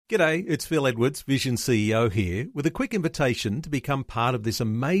G'day, it's Phil Edwards, Vision CEO here, with a quick invitation to become part of this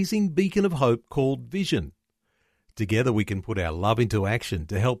amazing beacon of hope called Vision. Together we can put our love into action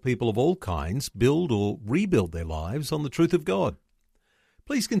to help people of all kinds build or rebuild their lives on the truth of God.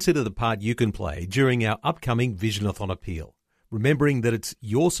 Please consider the part you can play during our upcoming Visionathon appeal, remembering that it's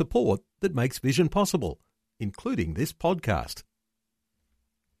your support that makes Vision possible, including this podcast.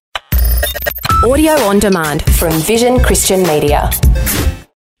 Audio on demand from Vision Christian Media.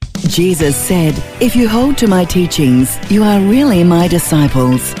 Jesus said, "If you hold to my teachings, you are really my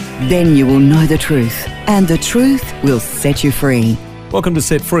disciples. Then you will know the truth, and the truth will set you free." Welcome to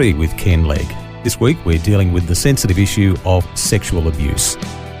Set Free with Ken Legg. This week we're dealing with the sensitive issue of sexual abuse.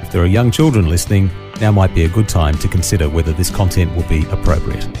 If there are young children listening, now might be a good time to consider whether this content will be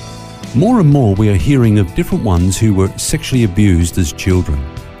appropriate. More and more we are hearing of different ones who were sexually abused as children.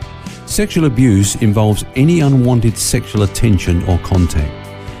 Sexual abuse involves any unwanted sexual attention or contact.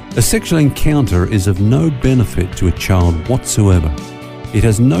 A sexual encounter is of no benefit to a child whatsoever. It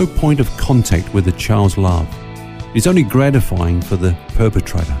has no point of contact with the child's love. It is only gratifying for the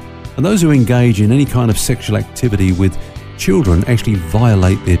perpetrator. And those who engage in any kind of sexual activity with children actually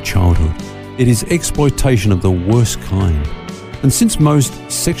violate their childhood. It is exploitation of the worst kind. And since most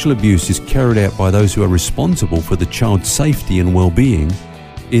sexual abuse is carried out by those who are responsible for the child's safety and well-being,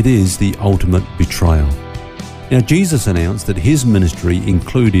 it is the ultimate betrayal. Now, Jesus announced that his ministry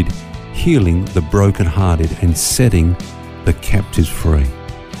included healing the brokenhearted and setting the captives free.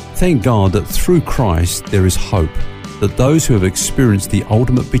 Thank God that through Christ there is hope, that those who have experienced the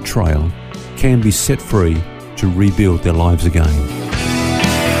ultimate betrayal can be set free to rebuild their lives again.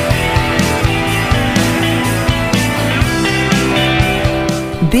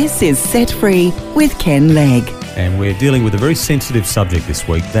 This is Set Free with Ken Legg. And we're dealing with a very sensitive subject this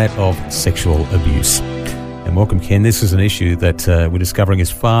week, that of sexual abuse. And welcome, Ken. This is an issue that we're discovering is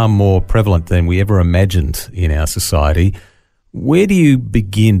far more prevalent than we ever imagined in our society. Where do you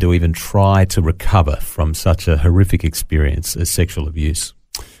begin to even try to recover from such a horrific experience as sexual abuse?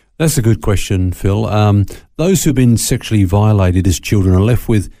 That's a good question, Phil. Those who've been sexually violated as children are left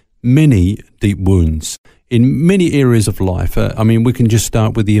with many deep wounds in many areas of life. We can just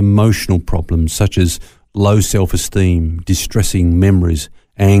start with the emotional problems such as low self-esteem, distressing memories,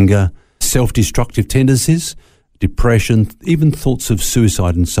 anger, self-destructive tendencies, depression, even thoughts of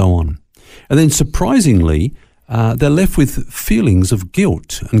suicide and so on. And then surprisingly, they're left with feelings of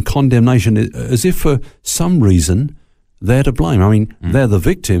guilt and condemnation as if for some reason they're to blame. They're the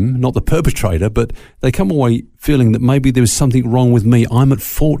victim, not the perpetrator, but they come away feeling that maybe there was something wrong with me. I'm at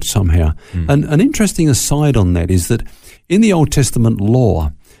fault somehow. And an interesting aside on that is that in the Old Testament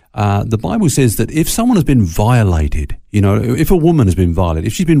law, the Bible says that if someone has been violated, if a woman has been violated,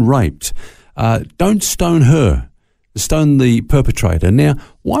 if she's been raped, don't stone her, stone the perpetrator. Now,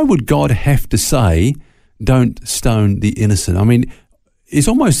 why would God have to say, don't stone the innocent? It's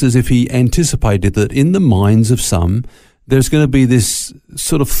almost as if he anticipated that in the minds of some, there's going to be this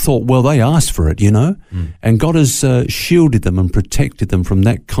sort of thought, well, they asked for it, and God has shielded them and protected them from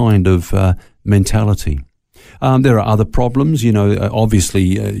that kind of mentality. There are other problems,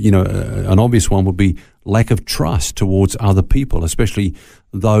 obviously, an obvious one would be lack of trust towards other people, especially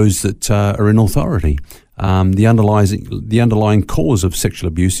those that are in authority. The underlying cause of sexual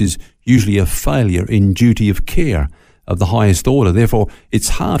abuse is usually a failure in duty of care of the highest order. Therefore, it's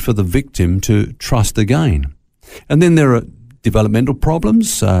hard for the victim to trust again. And then there are developmental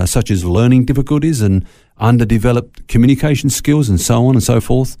problems, such as learning difficulties and underdeveloped communication skills and so on and so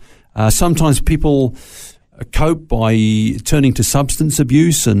forth. Sometimes people cope by turning to substance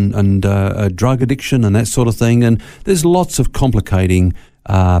abuse and drug addiction and that sort of thing. And there's lots of complicating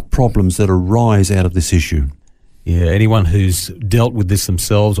problems that arise out of this issue. Yeah, anyone who's dealt with this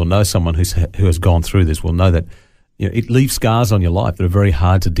themselves or knows someone who has gone through this will know that it leaves scars on your life that are very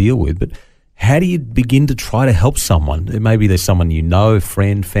hard to deal with. But how do you begin to try to help someone? Maybe there's someone a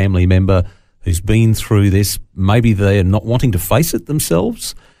friend, family member who's been through this. Maybe they're not wanting to face it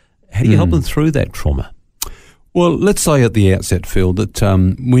themselves. How do you help them through that trauma? Well, let's say at the outset, Phil, that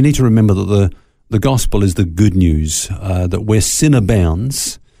we need to remember that the gospel is the good news, that where sin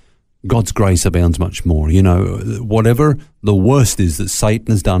abounds, God's grace abounds much more. Whatever the worst is that Satan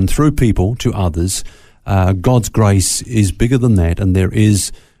has done through people to others, God's grace is bigger than that, and there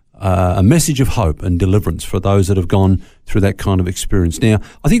is a message of hope and deliverance for those that have gone through that kind of experience. Now,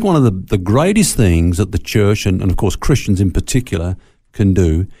 I think one of the greatest things that the church, and of course Christians in particular, can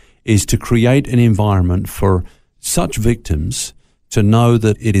do is to create an environment for such victims to know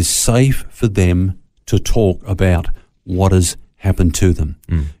that it is safe for them to talk about what has happened to them.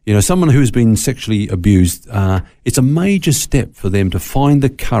 You know, someone who's been sexually abused, it's a major step for them to find the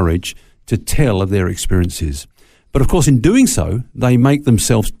courage to tell of their experiences. But of course, in doing so, they make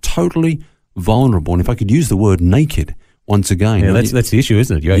themselves totally vulnerable. And if I could use the word naked once again. Yeah, that's the issue,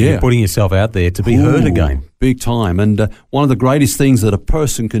 isn't it? You're putting yourself out there to be heard again. Big time. And one of the greatest things that a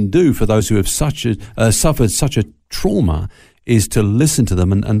person can do for those who have suffered such a trauma is to listen to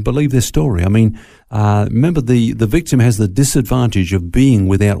them and believe their story. I mean, remember, the victim has the disadvantage of being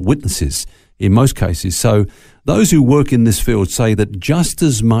without witnesses in most cases. So those who work in this field say that just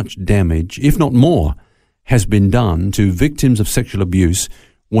as much damage, if not more, has been done to victims of sexual abuse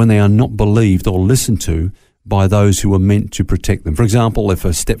when they are not believed or listened to by those who are meant to protect them. For example, if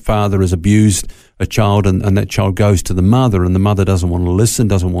a stepfather has abused a child and that child goes to the mother and the mother doesn't want to listen,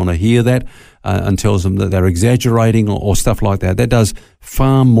 doesn't want to hear that and tells them that they're exaggerating or stuff like that, that does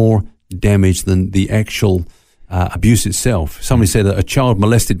far more damage than the actual abuse itself. Somebody said that a child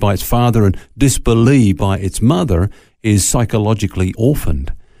molested by its father and disbelieved by its mother is psychologically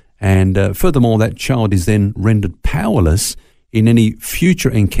orphaned. And furthermore, that child is then rendered powerless in any future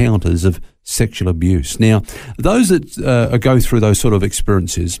encounters of sexual abuse. Now, those that go through those sort of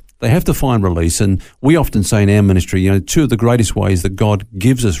experiences, they have to find release. And we often say in our ministry, you know, two of the greatest ways that God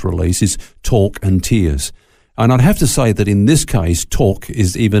gives us release is talk and tears. And I'd have to say that in this case, talk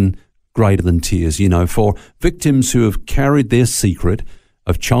is even greater than tears. You know, for victims who have carried their secret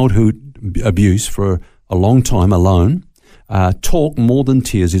of childhood abuse for a long time alone, talk more than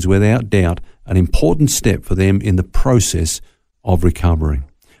tears is without doubt an important step for them in the process of recovery.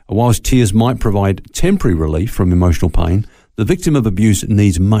 Whilst tears might provide temporary relief from emotional pain, the victim of abuse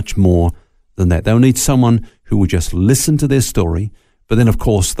needs much more than that. They'll need someone who will just listen to their story, but then, of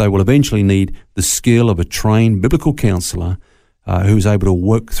course, they will eventually need the skill of a trained biblical counsellor who is able to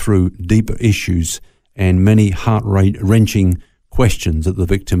work through deeper issues and many heart-wrenching questions that the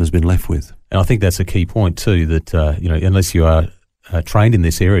victim has been left with. And I think that's a key point too, that unless you are trained in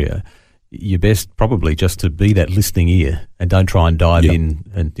this area, you're best probably just to be that listening ear and don't try and dive in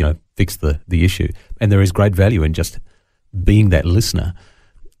and fix the issue. And there is great value in just being that listener.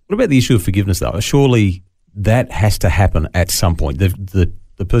 What about the issue of forgiveness, though? Surely that has to happen at some point.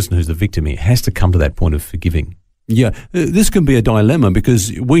 The person who's the victim here has to come to that point of forgiving. Yeah, this can be a dilemma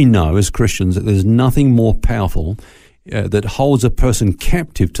because we know as Christians that there's nothing more powerful that holds a person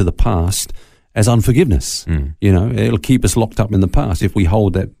captive to the past as unforgiveness. You know, it'll keep us locked up in the past if we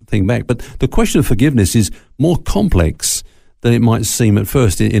hold that thing back. But the question of forgiveness is more complex than it might seem at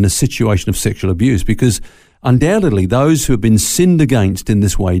first in a situation of sexual abuse, because undoubtedly those who have been sinned against in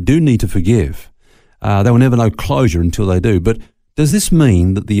this way do need to forgive. They will never know closure until they do. But does this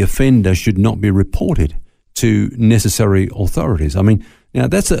mean that the offender should not be reported to necessary authorities? I mean, now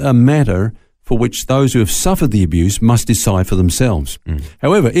that's a matter for which those who have suffered the abuse must decide for themselves.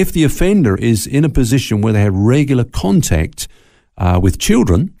 However, if the offender is in a position where they have regular contact with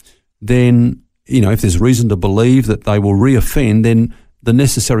children, then, if there's reason to believe that they will reoffend, then the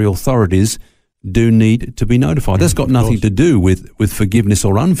necessary authorities do need to be notified. That's got nothing to do with forgiveness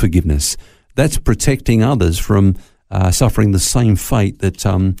or unforgiveness. That's protecting others from suffering the same fate that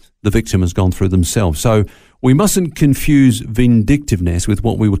the victim has gone through themselves. So we mustn't confuse vindictiveness with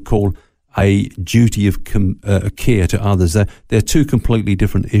what we would call a duty of care to others. They're two completely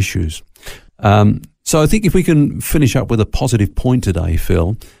different issues. So I think if we can finish up with a positive point today,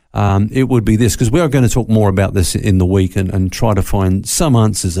 Phil, it would be this, because we are going to talk more about this in the week and try to find some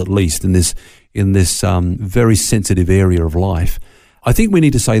answers at least in this very sensitive area of life. I think we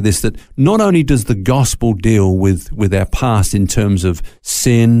need to say this, that not only does the gospel deal with our past in terms of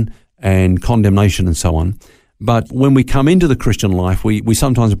sin and condemnation and so on, but when we come into the Christian life, we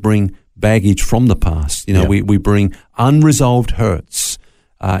sometimes bring baggage from the past. We bring unresolved hurts.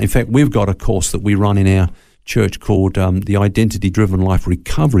 In fact, we've got a course that we run in our church called the Identity-Driven Life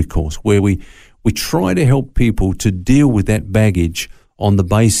Recovery Course, where we try to help people to deal with that baggage on the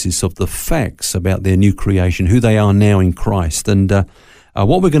basis of the facts about their new creation, who they are now in Christ. And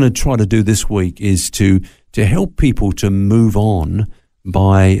what we're going to try to do this week is to help people to move on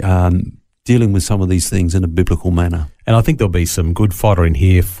by dealing with some of these things in a biblical manner. And I think there'll be some good fodder in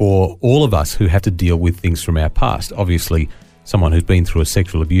here for all of us who have to deal with things from our past. Obviously, someone who's been through a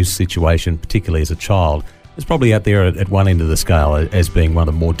sexual abuse situation, particularly as a child, is probably out there at one end of the scale as being one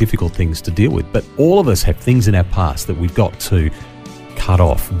of the more difficult things to deal with. But all of us have things in our past that we've got to cut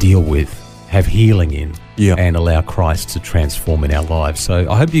off, deal with, have healing in, and allow Christ to transform in our lives. So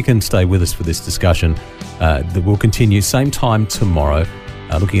I hope you can stay with us for this discussion that will continue same time tomorrow.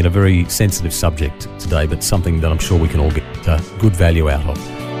 Looking at a very sensitive subject today, but something that I'm sure we can all get good value out of.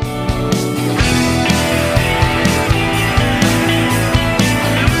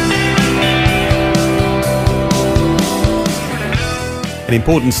 An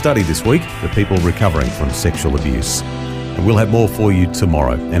important study this week for people recovering from sexual abuse. And we'll have more for you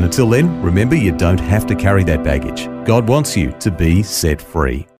tomorrow. And until then, remember, you don't have to carry that baggage. God wants you to be set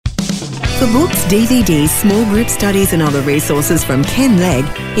free. For books, DVDs, small group studies and other resources from Ken Legg,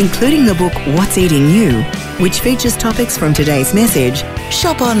 including the book What's Eating You, which features topics from today's message,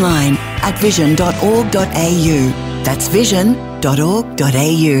 shop online at vision.org.au. That's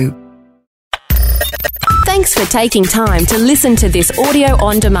vision.org.au. Thanks for taking time to listen to this audio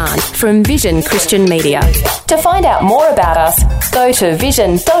on demand from Vision Christian Media. To find out more about us, go to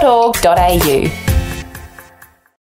vision.org.au.